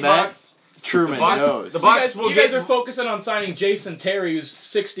who's ever 20 met bucks. Truman The Bucks- knows. the So you Bucks guys, will you guys get- are focusing on signing Jason Terry, who's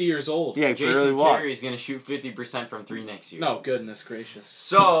 60 years old. yeah, barely Jason walk. Terry is going to shoot 50% from 3 next year. No, goodness gracious.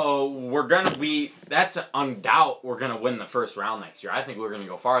 So we're going to be, that's undoubt, we're going to win the first round next year. I think we're going to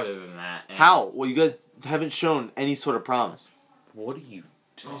go farther than that. And How? Well, you guys haven't shown any sort of promise. What are you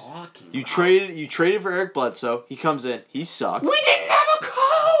talking You about? traded for Eric Bledsoe. He comes in. He sucks. We didn't have a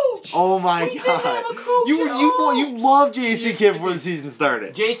coach! Oh my We didn't God! have a coach you at all. you love Jason You- Kidd before the season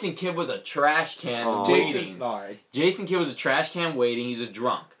started. Jason Kidd was a trash can Oh. waiting. All right. Jason Kidd was a trash can waiting. He's a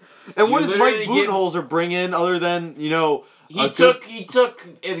drunk. And you what does Mike literally get- Budenholzer bring in other than He a took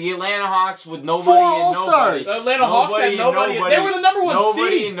good- the Atlanta Hawks with nobody 4 and nobody. All-Stars. The Atlanta Hawks had and nobody. They were the number one nobody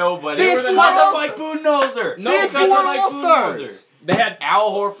seed. and nobody. They had because 4 of Mike Budenholzer. No, They had because 4 of Mike All-Stars. Budenholzer. They had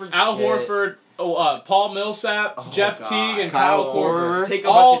Al Horford. Al shit. Horford, Paul Millsap, Oh, Jeff God. Teague, and Kyle Kyle Korver. Korver. Take a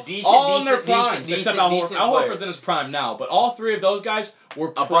all, bunch of decent, all in their decent, primes, decent, except decent Al players. Horford's in his prime now. But all three of those guys were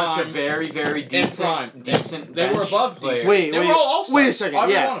A prime. bunch of very, very prime. decent. They were bench above players. decent. Wait, They wait, were all All-Stars. wait a second.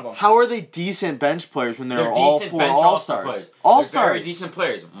 Every Yeah, one of them. how are they decent bench players when they're They're all decent 4 bench All-Stars? players. All-Stars. They're very decent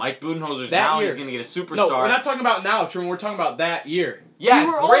players. Mike Budenholzer's That now year. he's gonna get a superstar. No, we're not talking about now, Truman. We're talking about that year. Yeah, They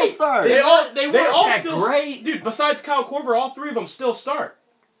were great. All-Stars. They weren't They all that still great. Dude, besides Kyle Korver, all three of them still start.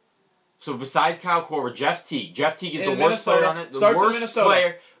 So besides Kyle Korver, Jeff Teague. Jeff Teague is In the worst player Minnesota. on it. The Starts in worst Minnesota.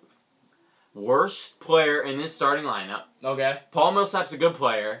 player. Worst player in this starting lineup. Okay. Paul Millsap's a good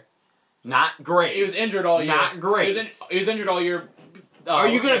player. Not great. He was injured all year. Not great. He was injured all year. Are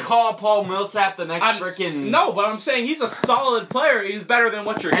you gonna call Paul Millsap the next I'm- freaking? No, but I'm saying he's a solid player. He's better than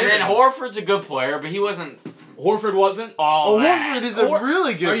what you're And giving then him. Horford's a good player, but he wasn't Horford wasn't. all Oh, that. Horford is a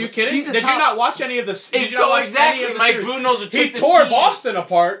really good. Are you kidding? He's a Did you top- not watch any of the? Did It's you not so watch exactly. any of the Mike series? Budenholzer took He the tore series. Boston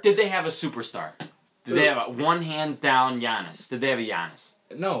apart. Did they have a superstar? Did they have a one hands down Giannis? Did they have a Giannis?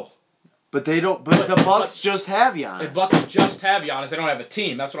 No. But they don't. But the Bucks just have Giannis. The Bucks just have Giannis. They don't have a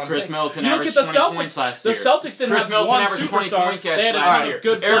team. That's what I'm Chris saying. Middleton You look averaged at the 20 Celtics. points last The year. Celtics didn't Chris have Middleton one averaged 20 superstar. points They had a last ton year. of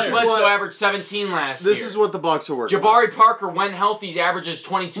good Eric players. Bledsoe averaged 17 last This year. is what the Bucks are working. Jabari Parker, when healthy, averages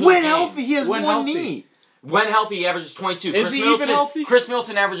 22 a When game. healthy, he has When one healthy. knee. When healthy, he averages 22. Is he even healthy? Chris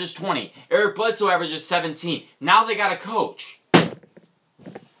Middleton averages 20. Eric Bledsoe averages 17. Now they got a coach.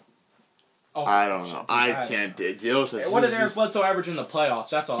 Oh, I don't know. dude, I can't deal with this. What did This Eric is- Bledsoe average in the playoffs?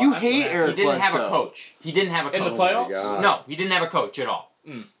 That's all. You That's hate what happened. Eric He didn't have a Bledsoe. coach. He didn't have a In coach. the playoffs? God. No, he didn't have a coach at all.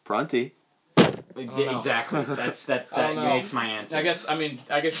 Prunty. don't know. Exactly. That I don't know. makes my answer. I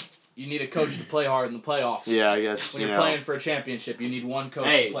guess you need a coach to play hard in the playoffs. Yeah, I guess. When you're playing for a championship, you need one coach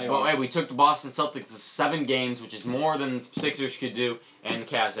to play hard. Hey, we took the Boston Celtics to 7 games, which is more than Sixers could do, and the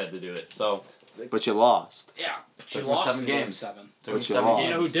Cavs had to do it. So But you lost. Yeah, but you Took them lost 7 in Game games. 7. took But them you 7 lost. Do you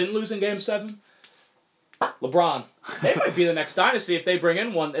games. know who didn't lose in Game 7? LeBron. They might be the next dynasty if they bring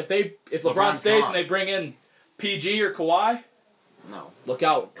in one. If LeBron LeBron's stays gone. and they bring in PG or Kawhi, No. look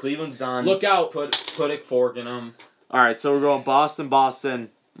out. Cleveland's done. Look out. Put a fork in them. All right, so we're going Boston,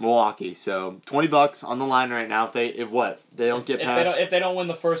 Milwaukee. So $20 on the line right now. If they don't get past If they don't win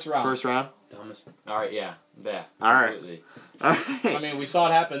the first round. first round. Dumbest. All right, yeah. All right. Completely. All I right. mean, we saw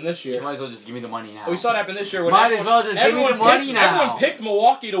it happen this You year. might as well just give me the money now. We saw it happen this year when Might as well just give me the money now. Everyone picked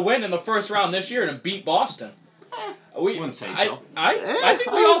Milwaukee to win in the first round this year and beat Boston. We wouldn't say so. I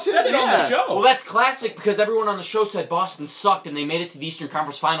think we all said it on the show. Well, that's classic because everyone on the show said Boston sucked and they made it to the Eastern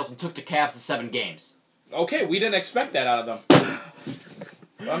Conference Finals and took the Cavs to 7 games. Okay, we didn't expect that out of them.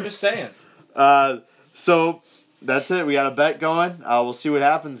 I'm just saying. So that's it. We got a bet going. We'll see what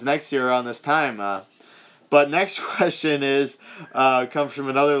happens next year around this time. But next question comes from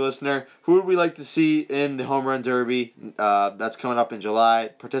another listener. Who would we like to see in the Home Run Derby? That's coming up in July.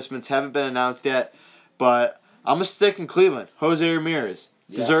 Participants haven't been announced yet, but I'm gonna stick in Cleveland. Jose Ramirez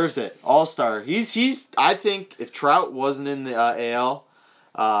deserves it. All-star. He's. I think if Trout wasn't in the AL,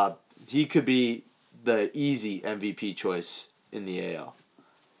 he could be the easy MVP choice in the AL.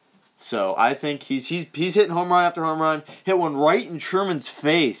 So I think he's hitting home run after home run. Hit one right in Sherman's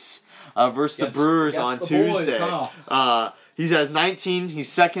face versus the Brewers on Tuesday. Boys, huh? He has 19.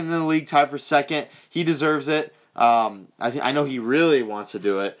 He's second in the league, tied for second. He deserves it. I know he really wants to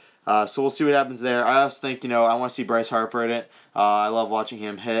do it. So we'll see what happens there. I also think I want to see Bryce Harper in it. I love watching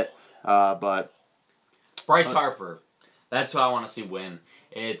him hit. But Bryce Harper. That's who I want to see win.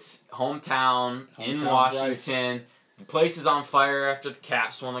 It's hometown in Washington. Bryce. The place is on fire after the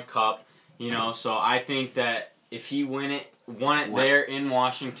Caps won the cup. So I think that if he won it there in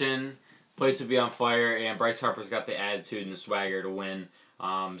Washington, place would be on fire, and Bryce Harper's got the attitude and the swagger to win.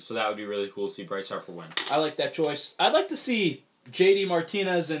 So that would be really cool to see Bryce Harper win. I like that choice. I'd like to see JD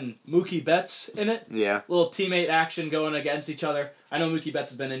Martinez and Mookie Betts in it. Yeah. Little teammate action going against each other. I know Mookie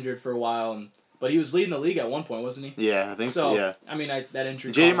Betts has been injured for a while, but he was leading the league at one point, wasn't he? Yeah, I think so. Yeah. I mean, that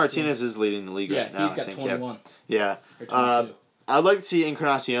injury. JD Martinez is leading the league right now. Yeah, he's got I think, 21. Yeah. Or 22. I'd like to see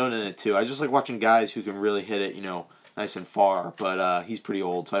Encarnacion in it too. I just like watching guys who can really hit it, nice and far. But he's pretty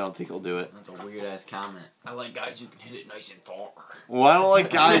old, so I don't think he'll do it. That's a weird ass comment. I like guys who can hit it nice and far. Well, I don't like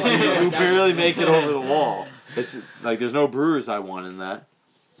guys who barely make it over the wall. It's like there's no Brewers I want in that.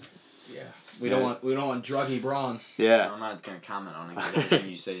 Yeah. We don't want druggy Braun. Yeah. I'm not gonna comment on it because everything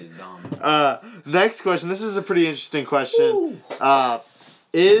you say is dumb. Next question. This is a pretty interesting question.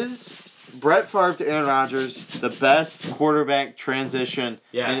 Is Brett Favre to Aaron Rodgers the best quarterback transition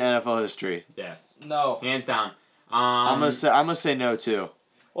in NFL history? Yes. No. Hands down. I'm gonna say no too.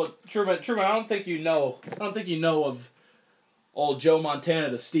 Well, Truman, I don't think you know of old Joe Montana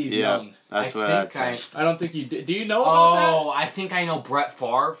to Steve Young. That's what I'd say. I don't think you do. Do you know about that? Oh, I think I know Brett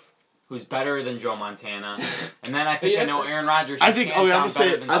Favre, who's better than Joe Montana, and then I think I know Aaron Rodgers. I think. I'm gonna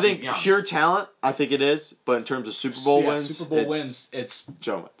say. than I think Steve Young. pure talent. I think it is, but in terms of Super Bowl wins, it's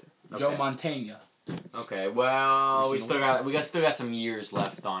Joe Montana. Joe Okay. Montana. Okay, well, we still got some years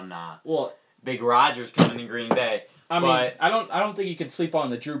left on Big Rodgers coming in Green Bay. I mean, I don't think you can sleep on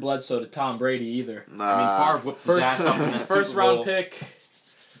the Drew Bledsoe to Tom Brady either. I mean, Favre whipped his ass up in that First Super Bowl.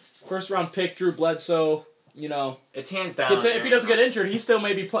 round pick, Drew Bledsoe. It's hands down. If he doesn't get injured, he still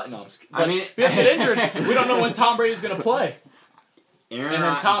may be playing. No, I'm just kidding. I mean, if he doesn't get injured, we don't know when Tom Brady's gonna play. And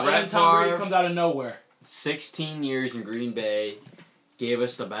then Tom Brady comes out of nowhere. 16 years in Green Bay, gave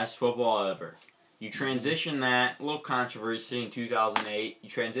us the best football ever. You transition that, a little controversy in 2008, you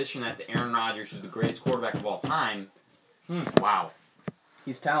transition that to Aaron Rodgers, who's the greatest quarterback of all time. Wow.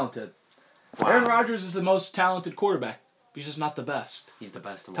 He's talented. Wow. Aaron Rodgers is the most talented quarterback. He's just not the best. He's the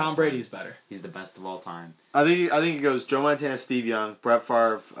best of all Tom time. Brady's better. He's the best of all time. I think it goes Joe Montana, Steve Young, Brett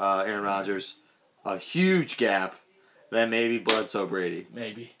Favre, Aaron Rodgers, a huge gap, then maybe Bledsoe, Brady.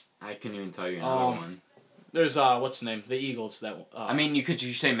 Maybe. I couldn't even tell you another one. There's what's the name? The Eagles that. I mean, you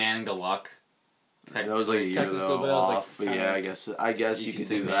say Manning to Luck. That was like a year though but that was off. But yeah, I guess you could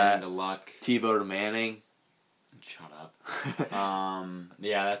say do Manning that. to Luck. Tebow to Manning. Shut up.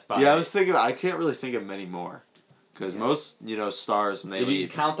 Yeah, that's about Yeah, it. I was thinking. I can't really think of many more. because most stars when they If you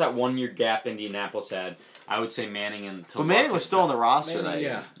leave. count that 1 year gap Indianapolis had, I would say Manning and to But Manning Luck was is still on the roster Manning, that year.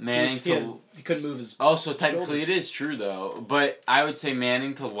 yeah. Manning He couldn't move his. Oh, so technically shoulders. it is true though. But I would say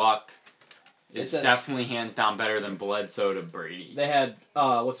Manning to Luck is It says- definitely hands down better than Bledsoe to Brady. They had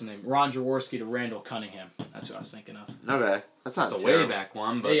what's his name? Ron Jaworski to Randall Cunningham. That's what I was thinking of. Okay, that's not That's a terrible. way back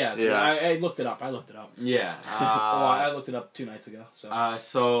one, but Yeah. Yeah. I looked it up. yeah. I looked it up 2 nights ago.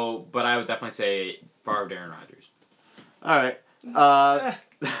 So. But I would definitely say Favre, Aaron Rodgers. All right.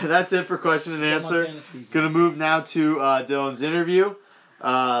 That's it for question and answer. Gonna move now to Dylan's interview.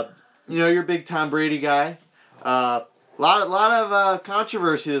 You're a big Tom Brady guy. Lot of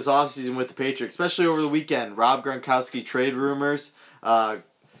controversy this offseason with the Patriots, especially over the weekend. Rob Gronkowski trade rumors.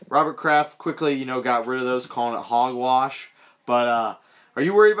 Robert Kraft quickly, got rid of those, calling it hogwash. But are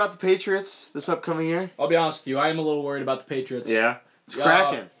you worried about the Patriots this upcoming year? I'll be honest with you. I am a little worried about the Patriots. Yeah. It's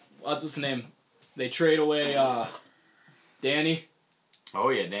cracking. What's his name? They trade away Danny. Oh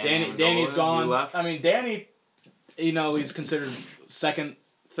yeah, Danny's Amendola, gone. he left. I mean, Danny, he's considered second,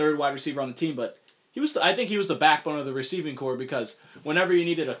 third wide receiver on the team, but I think he was the backbone of the receiving corps because whenever you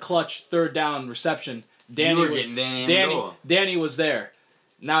needed a clutch third down reception, Danny was there.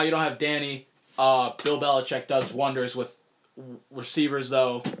 Now you don't have Danny. Bill Belichick does wonders with receivers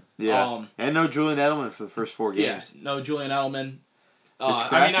though. Yeah. And no Julian Edelman for the first 4 games. Yeah, no Julian Edelman.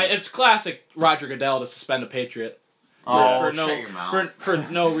 Cracking. It's classic Roger Goodell to suspend a Patriot. Shut your mouth. For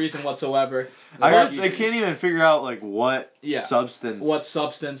no reason whatsoever. I heard they can't even figure out what substance. What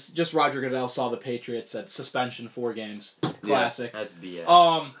substance? Just Roger Goodell saw the Patriots at suspension 4 games. Classic. Yeah, that's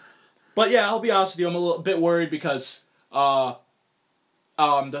BS. But yeah, I'll be honest with you. I'm a little bit worried because I'm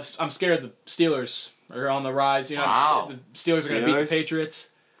scared the Steelers are on the rise. Wow. The Steelers are going to beat the Patriots.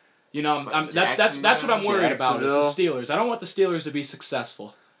 That's what I'm worried about is the Steelers. I don't want the Steelers to be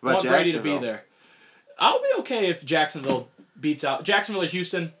successful. I want Brady to be there. I'll be okay if Jacksonville beats out Jacksonville or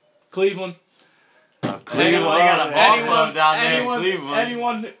Houston, Cleveland.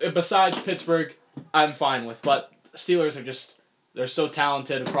 Anyone besides Pittsburgh, I'm fine with. But Steelers they're so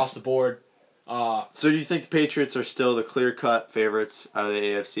talented across the board. So do you think the Patriots are still the clear-cut favorites out of the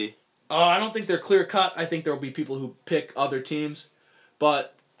AFC? I don't think they're clear-cut. I think there will be people who pick other teams.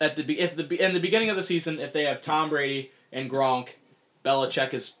 But in the beginning of the season, if they have Tom Brady and Gronk,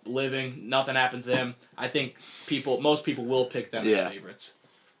 Belichick is living, nothing happens to him, I think most people will pick them as favorites.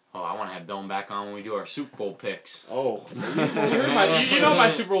 Oh, I want to have Dylan back on when we do our Super Bowl picks. Oh, my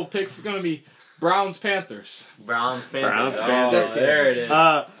Super Bowl picks is going to be Browns-Panthers. Browns-Panthers. Oh, there it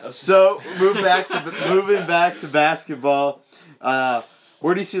is. So moving back to basketball.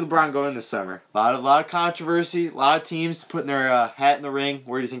 Where do you see LeBron going this summer? A lot of controversy, a lot of teams putting their hat in the ring.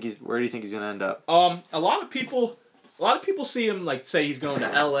 Where do you think he's going to end up? A lot of people see him say he's going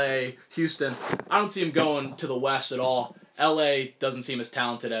to L.A., Houston. I don't see him going to the West at all. L.A. doesn't seem as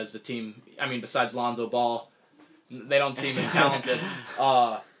talented as the team. I mean, besides Lonzo Ball, they don't seem as talented.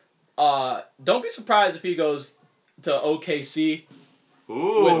 Don't be surprised if he goes to OKC.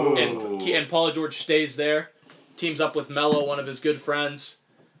 Ooh. And Paul George stays there. Teams up with Melo, one of his good friends.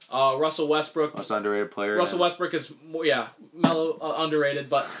 Russell Westbrook. Most underrated player. Russell Westbrook is, Melo underrated,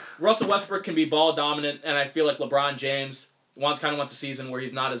 but Russell Westbrook can be ball dominant, and I feel like LeBron James wants a season where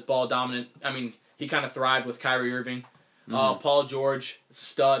he's not as ball dominant. I mean, he kind of thrived with Kyrie Irving. Paul George,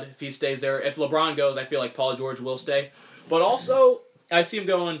 stud, if he stays there. If LeBron goes, I feel like Paul George will stay. But also, I see him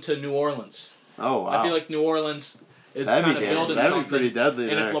going to New Orleans. Oh, wow. I feel like New Orleans is kind of building something. That'd be pretty deadly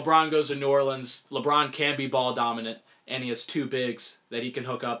and there. if LeBron goes to New Orleans, LeBron can be ball dominant, and he has 2 bigs that he can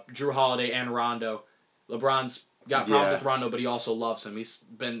hook up, Drew Holiday and Rondo. LeBron's got problems with Rondo, but he also loves him. He's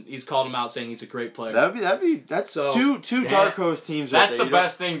called him out saying he's a great player. That's two dark horse teams. That's the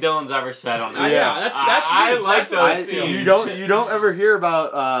best thing Dylan's ever said on this. That's I like those teams. You don't ever hear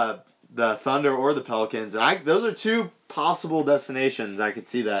about the Thunder or the Pelicans, and those are 2 possible destinations. I could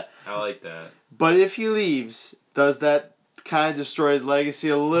see that. I like that. But if he leaves, does that kind of destroy his legacy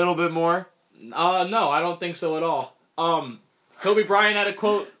a little bit more? No, I don't think so at all. Kobe Bryant had a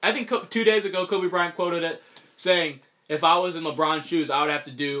quote. I think 2 days ago, Kobe Bryant quoted it, saying, "If I was in LeBron's shoes, I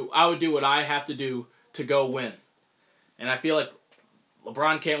would do what I have to do to go win." And I feel like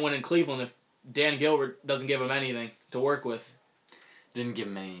LeBron can't win in Cleveland if Dan Gilbert doesn't give him anything to work with. Didn't give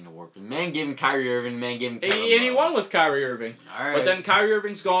him anything to work with. Man gave him Kyrie Irving. Man gave him Kevin Love. And he won with Kyrie Irving. All right. But then Kyrie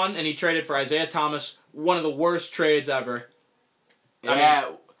Irving's gone, and he traded for Isaiah Thomas, one of the worst trades ever.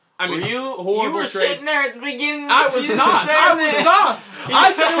 Yeah. I mean, you horrible were trade. sitting there at the beginning. I was not.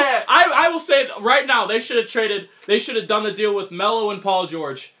 I will say it right now. They should have done the deal with Melo and Paul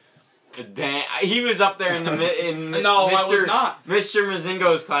George. Damn, he was up there in the No, I was not. Mr.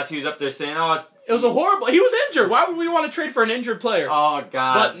 Mazingo's class. He was up there saying, "Oh, It was a horrible. He was injured. Why would we want to trade for an injured player? Oh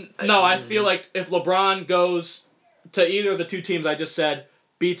God. But no, I feel like if LeBron goes to either of the two teams I just said,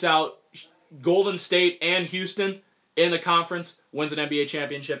 beats out Golden State and Houston in the conference, wins an NBA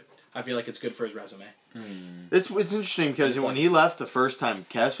championship, I feel like it's good for his resume. It's interesting because when he left the first time,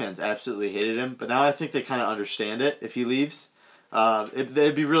 Cavs fans absolutely hated him, but now I think they kind of understand it if he leaves.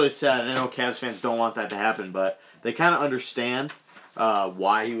 It'd be really sad. I know Cavs fans don't want that to happen, but they kind of understand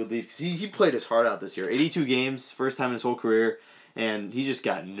why he would leave. Because he played his heart out this year. 82 games, first time in his whole career, and he just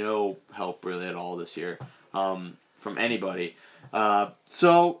got no help really at all this year from anybody.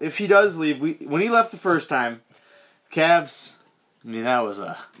 So if he does leave, when he left the first time, Cavs... I mean, that was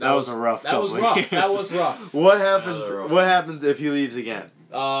a rough couple of years. That was rough. What happens if he leaves again?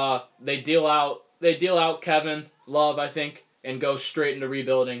 They deal out Kevin Love, I think, and go straight into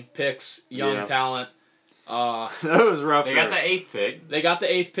rebuilding, picks, young talent. That was rough. They got the 8th pick. They got the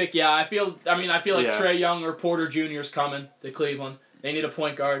 8th pick. Yeah, I feel like Yeah. Trae Young or Porter Jr. is coming to Cleveland. They need a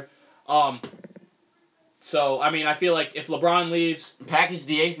point guard. So, I mean, I feel like if LeBron leaves... Package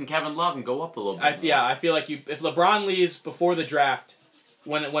the 8th and Kevin Love and go up a little bit more. Yeah, I feel like if LeBron leaves before the draft,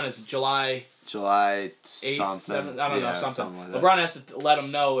 when is it, July 8th, something? I don't know, something. Like that. LeBron has to let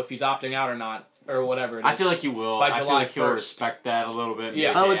him know if he's opting out or not, or whatever it is. I feel like he will. By I feel July like he'll 1st. respect that a little bit.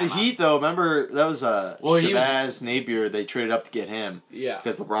 Yeah. With the Heat, though, remember, that was he Shabazz Napier. They traded up to get him Yeah.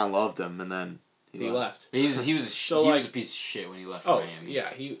 because LeBron loved him, and then he left. He was a piece of shit when he left Miami. Yeah,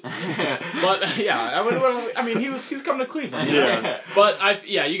 but yeah, I mean, he's coming to Cleveland. You know? Yeah. But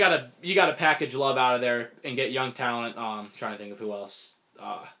you gotta package Love out of there and get young talent. Trying to think of who else.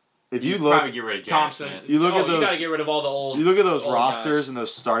 If you you look, probably get rid of Jared Thompson. Smith. You look at You those- gotta get rid of all the old. you look at those old rosters guys. and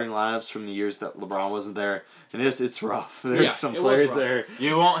those starting lineups from the years that LeBron wasn't there, and it's rough. There's some it was players rough. there.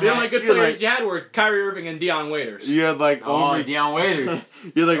 You won't The have only good you're players like- you had were Kyrie Irving and Deion Waiters. You had like Omri. Deion Waiters.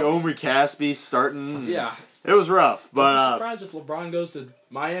 You had like Omri Caspi starting. Yeah. It was rough, I'd be but surprised if LeBron goes to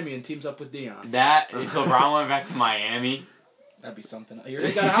Miami and teams up with Deion. If LeBron went back to Miami, That'd be something. You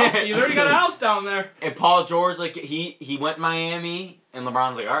already got a house. You already got a house down there. and Paul George he went to Miami, and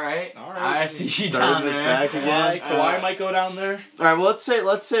LeBron's like, all right, I see you Starting down this there. back again. Kawhi might go down there. all right. Well,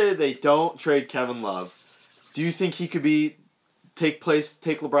 let's say they don't trade Kevin Love. Do you think he could take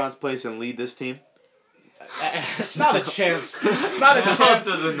LeBron's place and lead this team? Not a chance. Not a chance.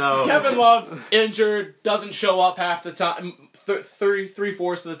 Doesn't know. Kevin Love injured, doesn't show up half the time,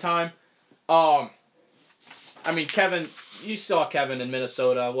 3/4 of the time. I mean, Kevin, you saw Kevin in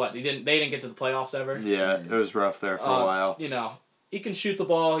Minnesota. What? They didn't get to the playoffs ever. Yeah, it was rough there for a while. You know, he can shoot the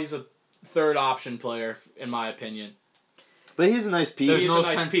ball. He's a third option player, in my opinion. But he's a nice piece. There's He's no a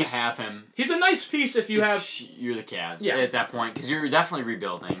nice sense piece. to have him. He's a nice piece if you're the Cavs at that point, because you're definitely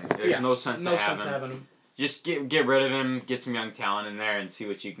rebuilding. There's no sense to have him. having him. Just get rid of him, get some young talent in there, and see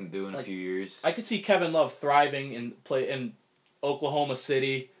what you can do in a few years. I could see Kevin Love thriving in Oklahoma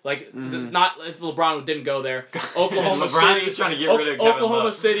City. Mm-hmm. Not if LeBron didn't go there. Oklahoma LeBron City. is trying to get rid of Kevin Oklahoma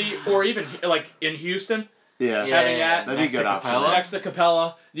Love. City, or even in Houston. Yeah. Having that that'd be a good option. Capella. Next to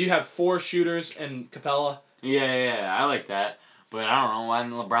Capella, you have 4 shooters and Capella. Yeah, I like that. But I don't know, why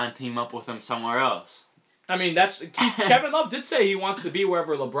didn't LeBron team up with him somewhere else? I mean, Kevin Love did say he wants to be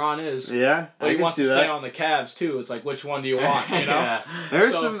wherever LeBron is. Yeah, But I he can wants see to that. stay on the Cavs too. It's like, which one do you want? You know. Yeah.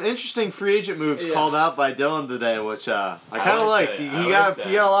 There's So- some interesting free agent moves Yeah. called out by Dylan today, which I kind of like like. that. He I got like that.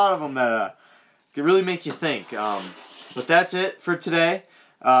 he got a lot of them that could really make you think. But that's it for today.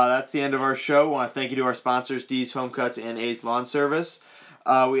 That's the end of our show. We want to thank you to our sponsors, D's Home Cuts and A's Lawn Service.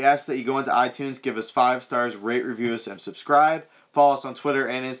 We ask that you go into iTunes, give us 5 stars, rate, review us, and subscribe. Follow us on Twitter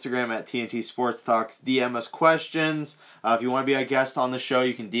and Instagram at TNT Sports Talks. DM us questions. If you want to be a guest on the show,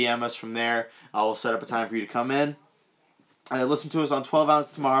 you can DM us from there. We'll set up a time for you to come in. Listen to us on 12 Ounce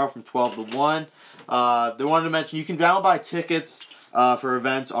tomorrow from 12 to 1. They wanted to mention you can now buy tickets for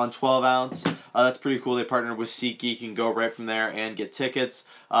events on 12 Ounce. That's pretty cool. They partnered with SeatGeek. You can go right from there and get tickets.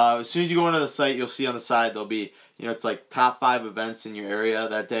 As soon as you go onto the site, you'll see on the side there'll be, it's like top 5 events in your area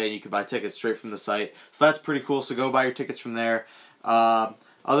that day, and you can buy tickets straight from the site. So that's pretty cool. So go buy your tickets from there.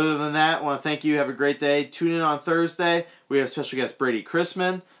 Other than that, I want to thank you. Have a great day. Tune in on Thursday. We have special guest Brady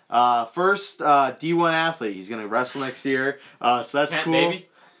Chrisman. First D1 athlete. He's going to wrestle next year. So that's Kent, cool. baby.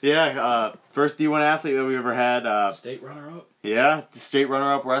 Yeah, first D1 athlete that we ever had. State runner-up. Yeah, state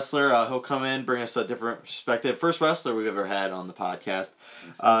runner-up wrestler. He'll come in, bring us a different perspective. First wrestler we've ever had on the podcast.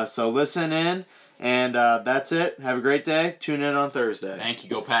 So listen in, and that's it. Have a great day. Tune in on Thursday. Thank you,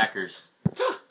 go Packers.